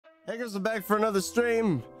Hey guys, I'm back for another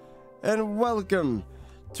stream, and welcome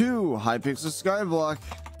to Hypixel SkyBlock.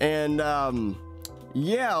 And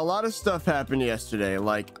yeah, a lot of stuff happened yesterday,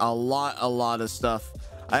 like a lot of stuff.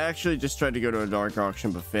 I actually just tried to go to a dark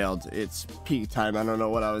auction but failed. It's peak time. I don't know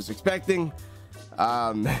what I was expecting.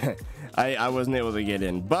 I wasn't able to get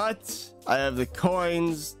in, but I have the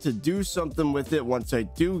coins to do something with it once I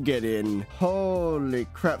do get in. Holy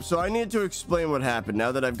crap. So I need to explain what happened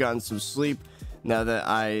now that I've gotten some sleep, now that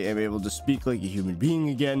I am able to speak like a human being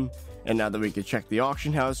again, and now that we can check the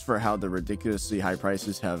auction house for how the ridiculously high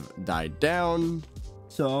prices have died down.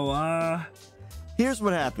 So here's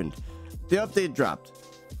what happened. The update dropped.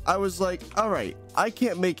 I was like, all right, I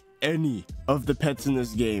can't make any of the pets in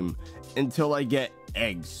this game until I get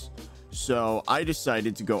eggs. So I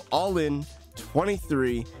decided to go all in,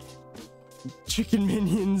 23 chicken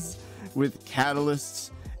minions with catalysts,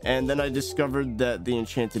 and then I discovered that the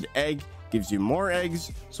enchanted egg gives you more eggs,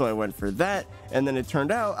 so I went for that, and then it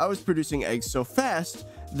turned out I was producing eggs so fast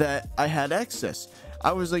that I had excess.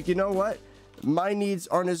 I was like, you know what? My needs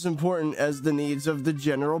aren't as important as the needs of the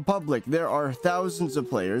general public. There are thousands of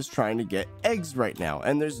players trying to get eggs right now,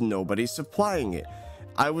 and there's nobody supplying it.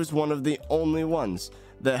 I was one of the only ones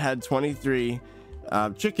that had 23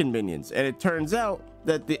 chicken minions, and it turns out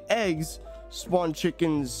that the eggs spawn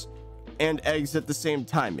chickens and eggs at the same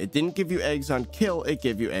time. It didn't give you eggs on kill, it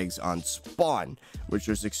gave you eggs on spawn, which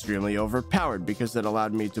was extremely overpowered because it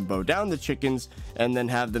allowed me to bow down the chickens and then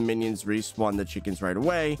have the minions respawn the chickens right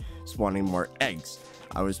away, spawning more eggs.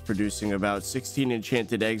 I was producing about 16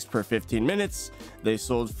 enchanted eggs per 15 minutes. They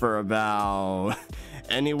sold for about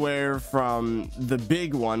anywhere from the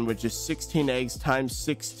big one, which is 16 eggs times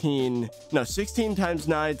 16 times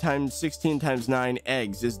 9 times 16 times 9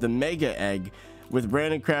 eggs is the mega egg. With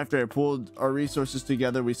Brandon Crafter, I pulled our resources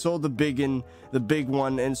together. We sold the big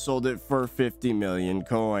one, and sold it for 50 million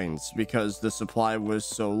coins because the supply was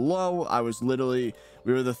so low.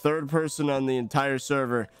 We were the third person on the entire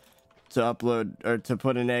server to upload or to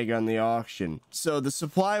put an egg on the auction. So the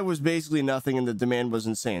supply was basically nothing and the demand was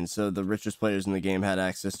insane. So the richest players in the game had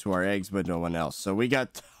access to our eggs, but no one else. So we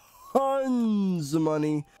got tons of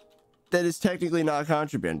money. That is technically not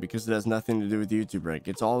contraband because it has nothing to do with YouTube rank.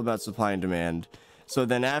 It's all about supply and demand. So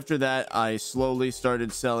then after that, I slowly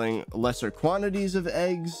started selling lesser quantities of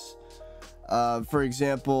eggs. For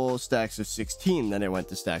example, stacks of 16, then I went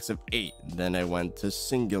to stacks of 8, then I went to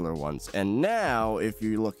singular ones. And now, if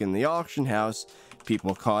you look in the auction house,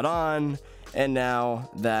 people caught on, and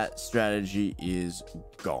now that strategy is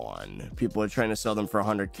gone. People are trying to sell them for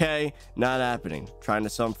 100k, not happening. Trying to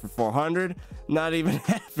sell them for 400, not even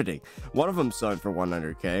happening. One of them sold for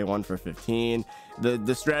 100k, one for 15.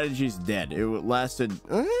 The strategy's dead. It lasted,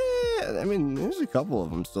 I mean, there's a couple of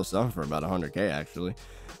them still selling for about 100k actually.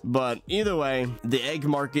 But either way, the egg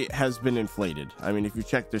market has been inflated. I mean, if you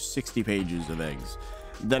check, there's 60 pages of eggs.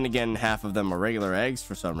 Then again, half of them are regular eggs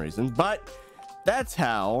for some reason, but that's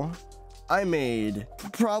how I made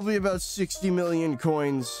probably about 60 million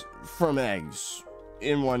coins from eggs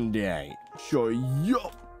in one day. So,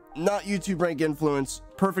 yo, not YouTube rank influence,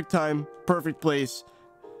 perfect time, perfect place,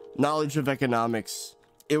 knowledge of economics.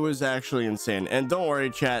 It was actually insane. And don't worry,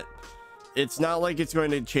 chat, it's not like it's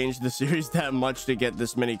going to change the series that much to get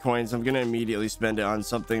this many coins. I'm going to immediately spend it on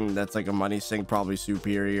something that's like a money sink, probably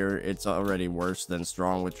superior. It's already worse than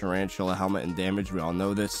strong with tarantula helmet and damage. We all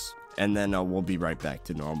know this. And then we'll be right back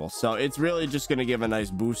to normal. So it's really just going to give a nice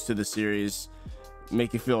boost to the series,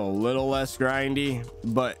 make it feel a little less grindy.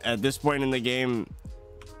 But at this point in the game,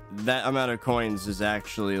 that amount of coins is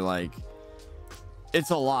actually like,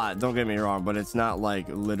 it's a lot, don't get me wrong, but it's not like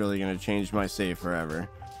literally going to change my save forever.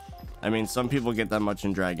 I mean, some people get that much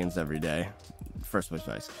in dragons every day. First place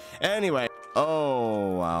prize. Anyway,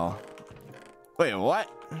 oh wow, wait, what?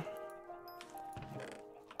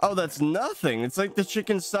 Oh, that's nothing. It's like the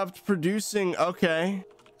chicken stopped producing. Okay.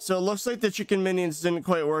 So it looks like the chicken minions didn't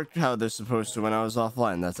quite work how they're supposed to when I was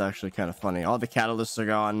offline. That's actually kind of funny. All the catalysts are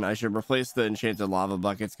gone. I should replace the enchanted lava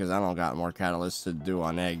buckets because I don't got more catalysts to do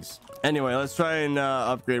on eggs. Anyway, let's try and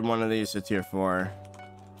upgrade one of these to tier 4.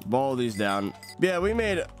 Bowl these down. Yeah, we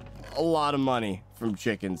made a lot of money from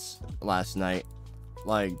chickens last night.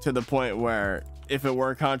 Like, to the point where if it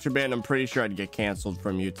were contraband, I'm pretty sure I'd get canceled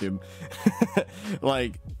from YouTube.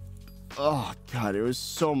 Like, oh god, it was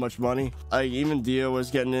so much money. Even Dio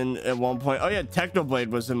was getting in at one point. Oh yeah, Technoblade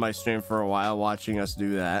was in my stream for a while watching us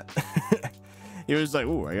do that. He was like,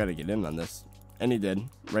 ooh, I gotta get in on this, and he did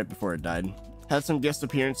right before it died. Had some guest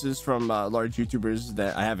appearances from large YouTubers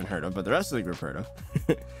that I haven't heard of, but the rest of the group heard of.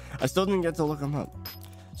 I still didn't get to look them up.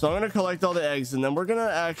 So I'm gonna collect all the eggs, and then we're gonna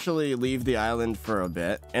actually leave the island for a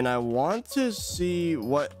bit, and I want to see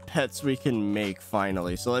what pets we can make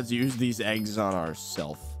finally. So let's use these eggs on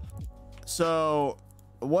ourselves. So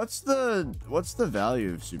what's the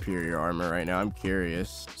value of superior armor right now? I'm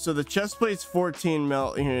curious. So the chest plate's 14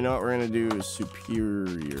 mil. You know what we're gonna do?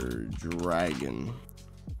 Superior dragon.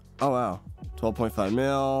 Oh wow, 12.5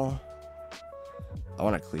 mil. I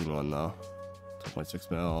want a clean one though. 12.6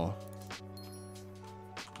 mil.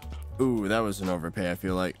 Ooh, that was an overpay, I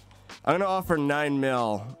feel like. I'm gonna offer 9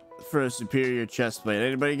 mil for a superior chest plate.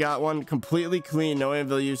 Anybody got one? Completely clean, no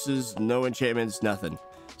anvil uses, no enchantments, nothing.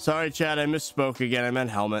 Sorry, chat, I misspoke again. I meant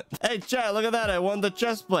helmet. Hey, chat, look at that. I won the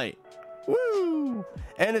chest plate. Woo!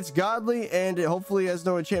 And it's godly, and it hopefully has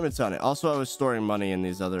no enchantments on it. Also, I was storing money in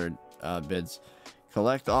these other bids.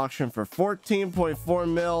 Collect auction for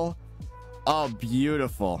 14.4 mil. Oh,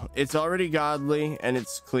 beautiful. It's already godly, and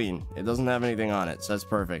it's clean. It doesn't have anything on it, so that's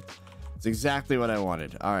perfect. It's exactly what I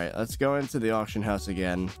wanted. All right, let's go into the auction house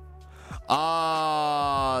again.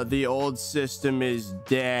 Ah, the old system is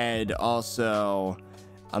dead. Also,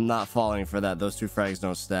 I'm not falling for that. Those two frags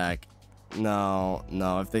don't stack. No,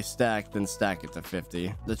 if they stack, then stack it to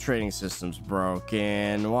 50. The trading system's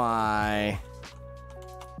broken. Why?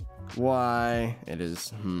 It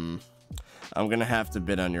is. I'm gonna have to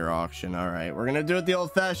bid on your auction. All right, we're gonna do it the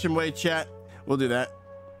old-fashioned way, chat. We'll do that.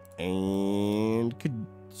 And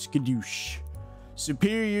skadoosh.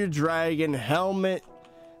 Superior dragon helmet.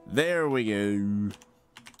 There we go.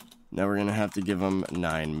 Now we're gonna have to give him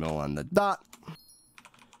 9 mil on the dot.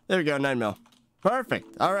 There we go, 9 mil.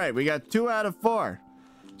 Perfect. All right, we got 2 out of 4.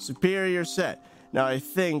 Superior set. Now I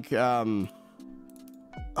think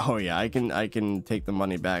oh yeah, I can take the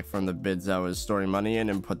money back from the bids I was storing money in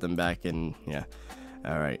and put them back in. Yeah.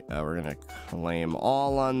 All right, we're gonna claim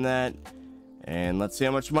all on that, and let's see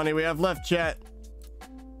how much money we have left, chat.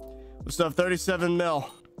 We still have 37 mil.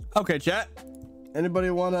 Okay, chat, anybody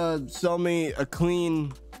want to sell me a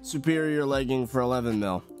clean superior legging for 11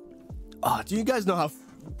 mil? Oh, do you guys know how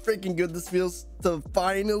freaking good this feels to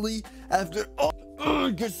finally, after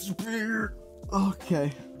get superior?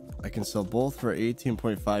 Okay, I can sell both for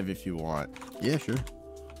 18.5 if you want. Yeah, sure.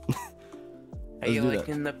 How you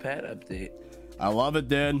liking the pet update? I love it,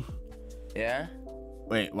 dude. Yeah?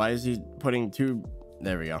 Wait, why is he putting 2?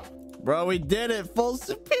 There we go. Bro, we did it. Full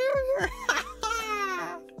superior.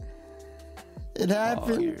 It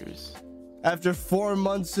happened. After 4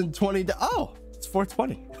 months and 20 days. Oh, it's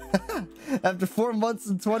 420. After 4 months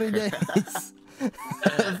and 20 days.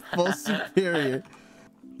 Full superior.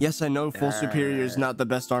 Yes, I know full superior is not the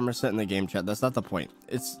best armor set in the game, chat. That's not the point.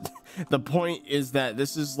 It's the point is that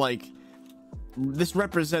this is like, this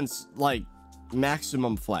represents like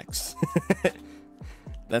maximum flex.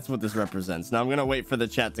 That's what this represents. Now I'm gonna wait for the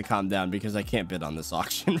chat to calm down because I can't bid on this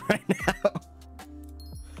auction right now.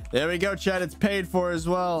 There we go, chat. It's paid for as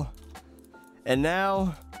well. And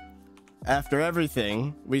now, after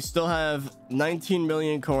everything, we still have 19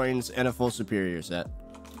 million coins and a full superior set.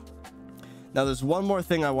 Now there's one more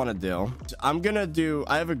thing I want to do.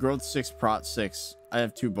 I have a growth 6, prot 6. I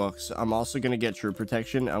have 2 books. I'm also gonna get true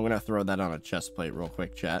protection. I'm gonna throw that on a chest plate real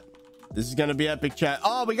quick, chat. This is gonna be epic, chat.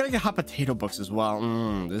 Oh, we gotta get hot potato books as well.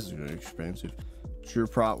 This is really expensive. True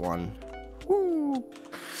prot 1. Woo.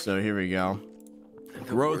 So here we go.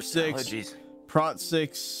 Growth 6, allergies. Prot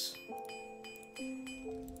 6,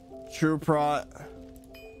 true prot.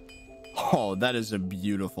 Oh, that is a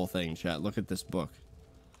beautiful thing, chat. Look at this book.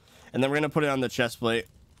 And then we're gonna put it on the chest plate.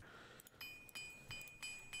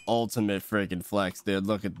 Ultimate freaking flex, dude.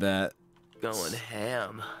 Look at that. Going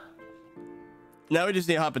ham. Now we just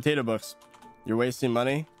need hot potato books. You're wasting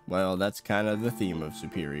money? Well, that's kind of the theme of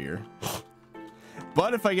superior.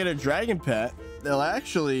 But if I get a dragon pet, they'll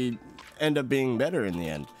actually end up being better in the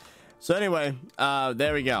end. So anyway,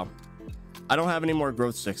 there we go. I don't have any more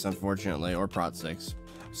growth 6, unfortunately, or prot 6.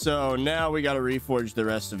 So now we got to reforge the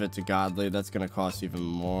rest of it to godly. That's going to cost even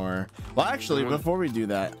more. Well, actually, before we do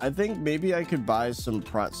that, I think maybe I could buy some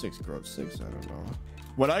prot 6 growth 6. I don't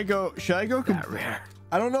know. Should I go rare?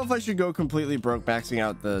 I don't know if I should go completely broke maxing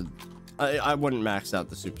out the I wouldn't max out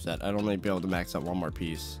the superset. I'd only be able to max out one more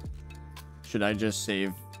piece. Should I just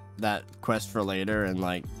save that quest for later and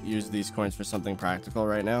like use these coins for something practical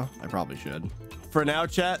right now? I probably should. For now,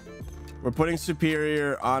 chat, we're putting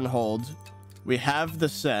superior on hold. We have the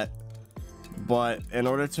set, but in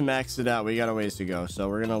order to max it out, we got a ways to go. So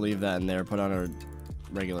we're gonna leave that in there, put on our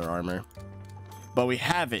regular armor. But we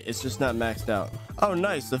have it, it's just not maxed out. Oh,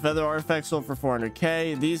 nice, the feather artifact sold for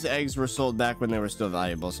 400k. These eggs were sold back when they were still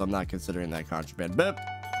valuable, so I'm not considering that contraband. Bip.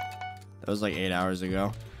 That was like 8 hours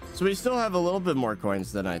ago. So we still have a little bit more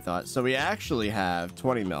coins than I thought. So we actually have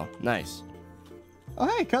 20 mil. Nice. Oh,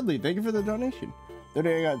 hey, Cuddly, thank you for the donation.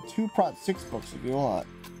 Today I got 2 Prot 6 books if you want.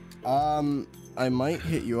 I might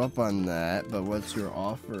hit you up on that, but what's your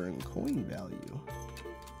offer in coin value?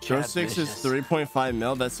 Growth 6 is 3.5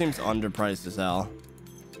 mil. That seems underpriced as hell.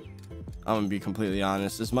 I'm gonna be completely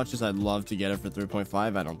honest. As much as I'd love to get it for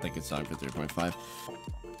 3.5, I don't think it's selling for 3.5.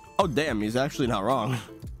 Oh, damn, he's actually not wrong.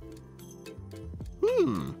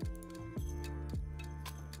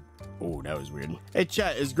 Oh, that was weird. Hey,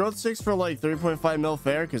 chat, is growth 6 for like 3.5 mil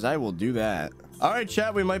fair? Because I will do that. All right,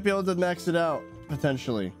 chat, we might be able to max it out,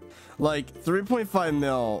 potentially. Like, 3.5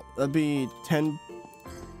 mil, that'd be 10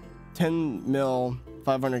 mil,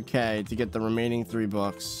 500K to get the remaining 3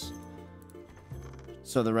 books.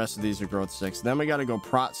 So the rest of these are growth 6. Then we got to go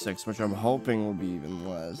Prot 6, which I'm hoping will be even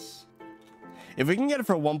less. If we can get it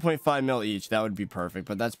for 1.5 mil each, that would be perfect,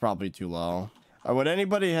 but that's probably too low. Would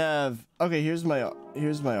anybody have... Okay, here's my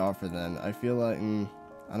offer then. I feel like...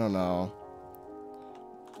 I don't know.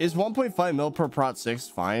 Is 1.5 mil per Prot 6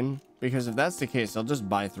 fine? Because if that's the case, I'll just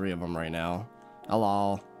buy 3 of them right now.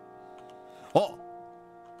 Hello. Oh!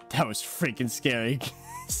 That was freaking scary.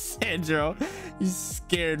 Sandro, you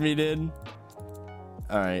scared me, dude.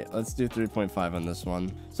 Alright, let's do 3.5 on this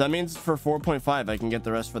one. So that means for 4.5, I can get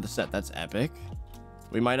the rest for the set. That's epic.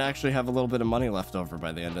 We might actually have a little bit of money left over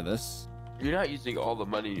by the end of this. You're not using all the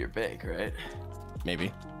money in your bank, right?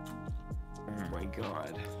 Maybe. Oh my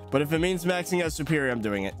god. But if it means maxing out Superior, I'm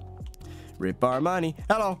doing it. Rip our money.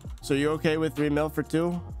 Hello. So you okay with 3 mil for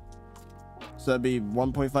 2? So that'd be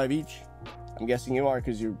 1.5 each? I'm guessing you are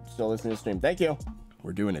because you're still listening to the stream. Thank you.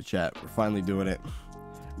 We're doing it, chat. We're finally doing it.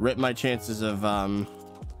 Rip my chances of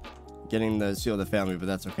getting the Seal of the Family, but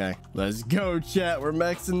that's okay. Let's go, chat. We're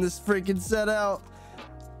maxing this freaking set out.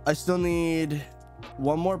 I still need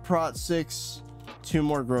 1 more Prot 6, 2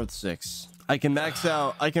 more Growth 6. I can max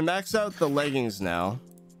out the leggings now.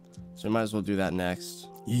 So we might as well do that next.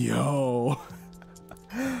 Yo.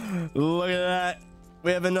 Look at that.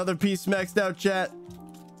 We have another piece maxed out, chat.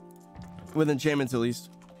 With enchantments at least.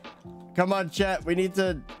 Come on, chat. I need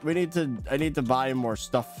to buy more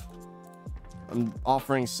stuff. I'm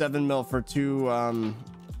offering 7 mil for 2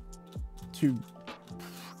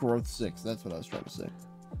 Growth 6. That's what I was trying to say.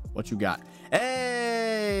 What you got?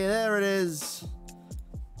 Hey, there it is.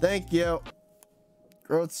 Thank you.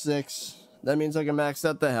 Growth 6. That means I can max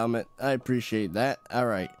out the helmet. I appreciate that. All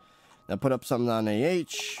right. Now put up something on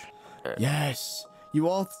AH. Yes. You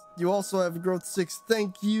also have growth 6.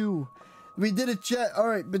 Thank you. We did it, chat. All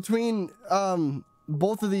right. Between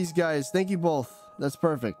both of these guys. Thank you both. That's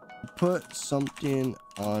perfect. Put something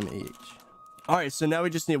on AH. All right. So now we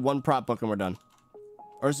just need 1 prop book and we're done.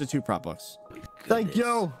 Or is it 2 prop books? Thank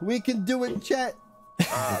you. We can do it, chat.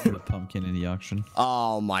 Put a pumpkin in the auction.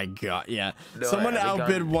 Oh my god, yeah. No, someone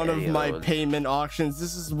outbid one of my payment auctions.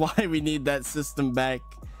 This is why we need that system back.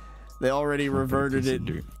 They already reverted it.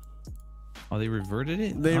 Oh, they reverted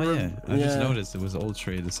it? Yeah. I just noticed it was old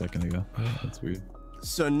trade a second ago. That's weird.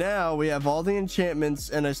 So now we have all the enchantments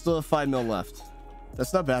and I still have 5 mil left.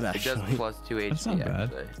 That's not bad, actually. It does plus 2 HP. That's not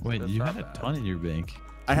bad. Actually. Wait, you had a ton in your bank.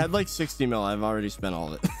 I had like 60 mil. I've already spent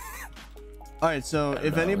all of it. All right, so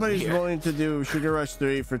if anybody's willing to do Sugar Rush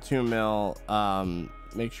 3 for 2 mil,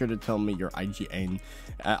 make sure to tell me your IGN.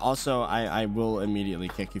 Also, I will immediately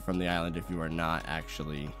kick you from the island if you are not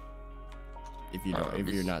actually, if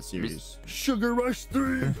you're not serious. Sugar Rush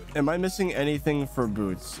 3. Am I missing anything for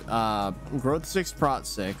boots? Growth 6, Prot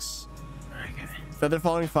 6, okay. Feather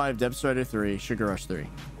Falling 5, Depth Strider 3, Sugar Rush 3.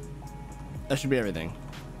 That should be everything.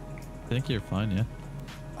 I think you're fine, yeah.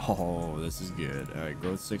 Oh, this is good. All right,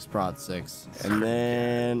 growth 6, Prot 6. And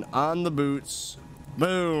then on the boots,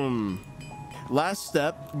 boom. Last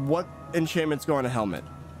step, what enchantments go on a helmet?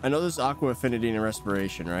 I know there's Aqua Affinity and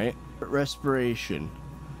Respiration, right? Respiration,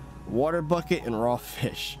 Water Bucket, and Raw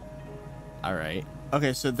Fish. All right.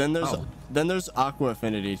 Okay, so then there's Aqua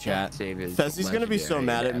Affinity, chat. Fezzi's gonna be so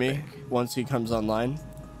mad at me once he comes online.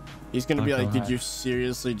 He's gonna be like, did you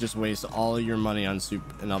seriously just waste all of your money on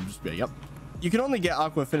soup? And I'll just be like, yep. You can only get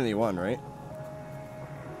Aqua Affinity 1, right?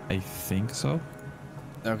 I think so.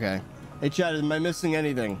 Okay. Hey, Chad, am I missing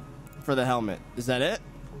anything for the helmet? Is that it?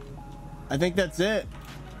 I think that's it.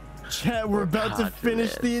 Chad, we're about to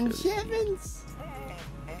finish the enchantments.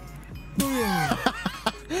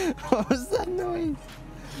 What was that noise?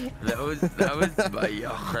 That was my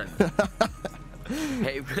yawn.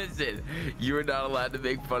 Hey, listen, you are not allowed to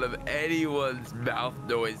make fun of anyone's mouth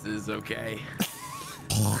noises, okay?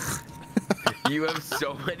 You have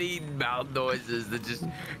so many mouth noises that just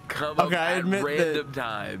come up at random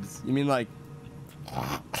times. You mean like...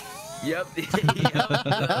 Yep. Yep.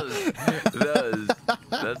 Those.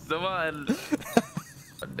 That's the one.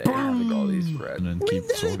 Having all these red. And then We keep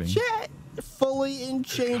did it, sorting. chat. Fully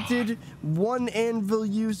enchanted, 1 anvil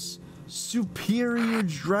use, superior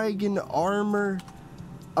dragon armor.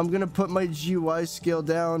 I'm gonna put my GUI scale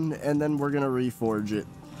down and then we're gonna reforge it.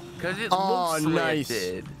 Cause it Oh, looks nice.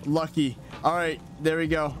 slanted. Lucky. All right, there we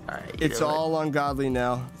go. Alright, It's all on godly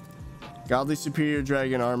now. Godly superior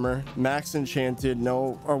dragon armor, max enchanted,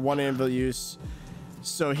 no or 1 anvil use.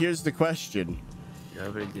 So here's the question. No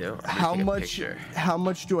big deal. I'm gonna How take a much picture. how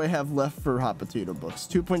much do I have left for hot potato books?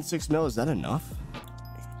 2.6 mil, is that enough?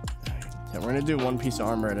 Okay, we're gonna do 1 piece of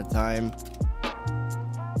armor at a time.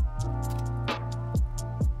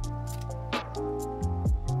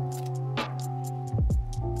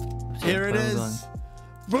 Here it is.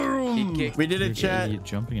 Boom! kicked- We did it, You're chat.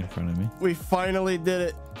 jumping in front of me. We finally did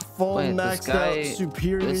it. Full Wait, this maxed guy- out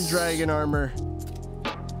superior this- dragon armor.